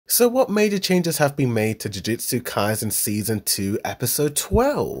So what major changes have been made to Jujutsu Kaisen Season 2 Episode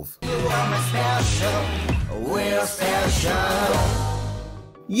 12?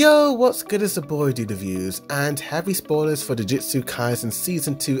 Yo, what's good, it's the boy Dudaviews, and heavy spoilers for Jujutsu Kaisen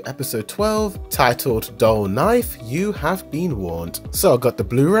Season 2 Episode 12, titled Dull Knife, You Have Been Warned. So I got the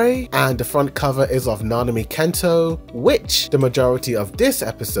Blu-ray, and the front cover is of Nanami Kento, which the majority of this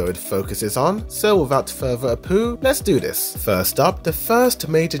episode focuses on, so without further ado, let's do this. First up, the first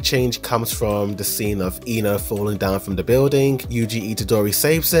major change comes from the scene of Ino falling down from the building. Yuji Itadori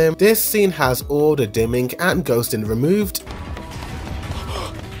saves him. This scene has all the dimming and ghosting removed.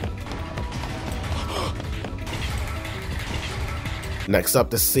 Next up,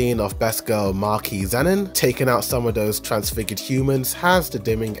 the scene of best girl Maki Zenin taking out some of those transfigured humans has the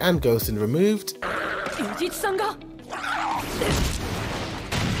dimming and ghosting removed.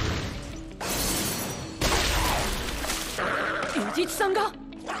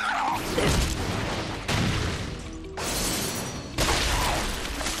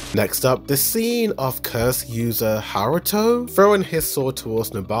 Next up, the scene of curse user Haruto throwing his sword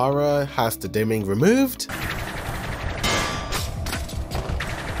towards Nobara has the dimming removed.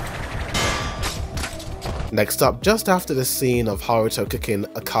 Next up, just after the scene of Haruto kicking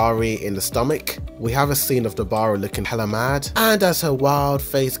Akari in the stomach, we have a scene of Nobara looking hella mad, and as her wild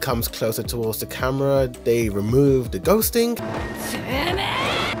face comes closer towards the camera, they remove the ghosting.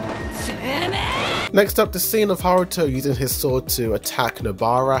 Next up, the scene of Haruto using his sword to attack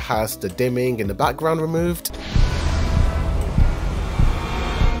Nobara has the dimming in the background removed.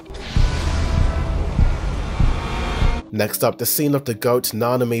 Next up, the scene of the goat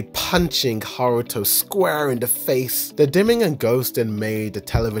Nanami punching Haruto square in the face. The dimming and ghosting made the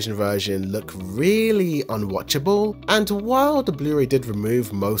television version look really unwatchable, and while the Blu-ray did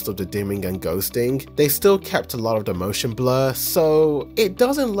remove most of the dimming and ghosting, they still kept a lot of the motion blur, so it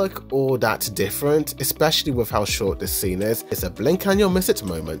doesn't look all that different, especially with how short this scene is. It's a blink and you'll miss it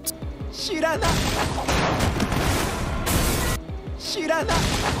moment.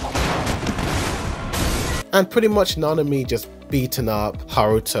 And pretty much Nanami just beaten up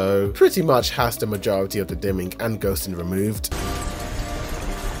Haruto pretty much has the majority of the dimming and ghosting removed.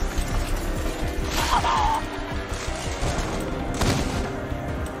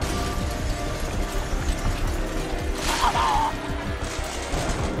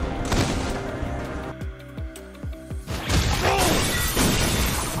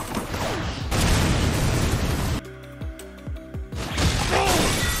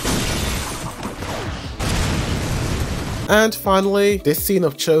 And finally, this scene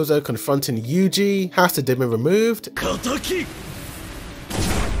of Chozo confronting Yuji has the dimming removed.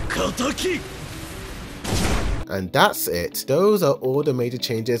 And that's it. Those are all the major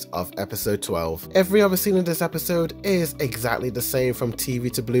changes of episode 12. Every other scene in this episode is exactly the same from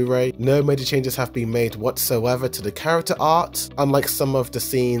TV to Blu-ray. No major changes have been made whatsoever to the character art, unlike some of the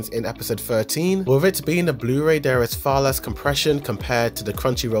scenes in episode 13. With it being a Blu-ray, there is far less compression compared to the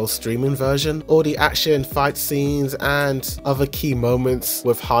Crunchyroll streaming version. All the action, fight scenes, and other key moments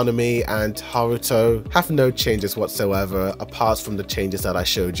with Hanami and Haruto have no changes whatsoever, apart from the changes that I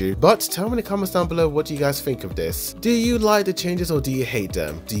showed you. But tell me in the comments down below, what do you guys think of this? Do you like the changes or do you hate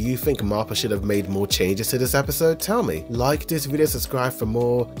them? Do you think MAPPA should have made more changes to this episode? Tell me. Like this video, subscribe for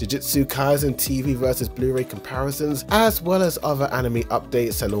more Jujutsu Kaisen TV versus Blu-ray comparisons, as well as other anime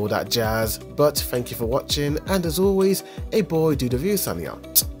updates and all that jazz. But thank you for watching, and as always, a boy Dudaviews signing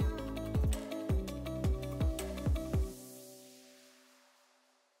out.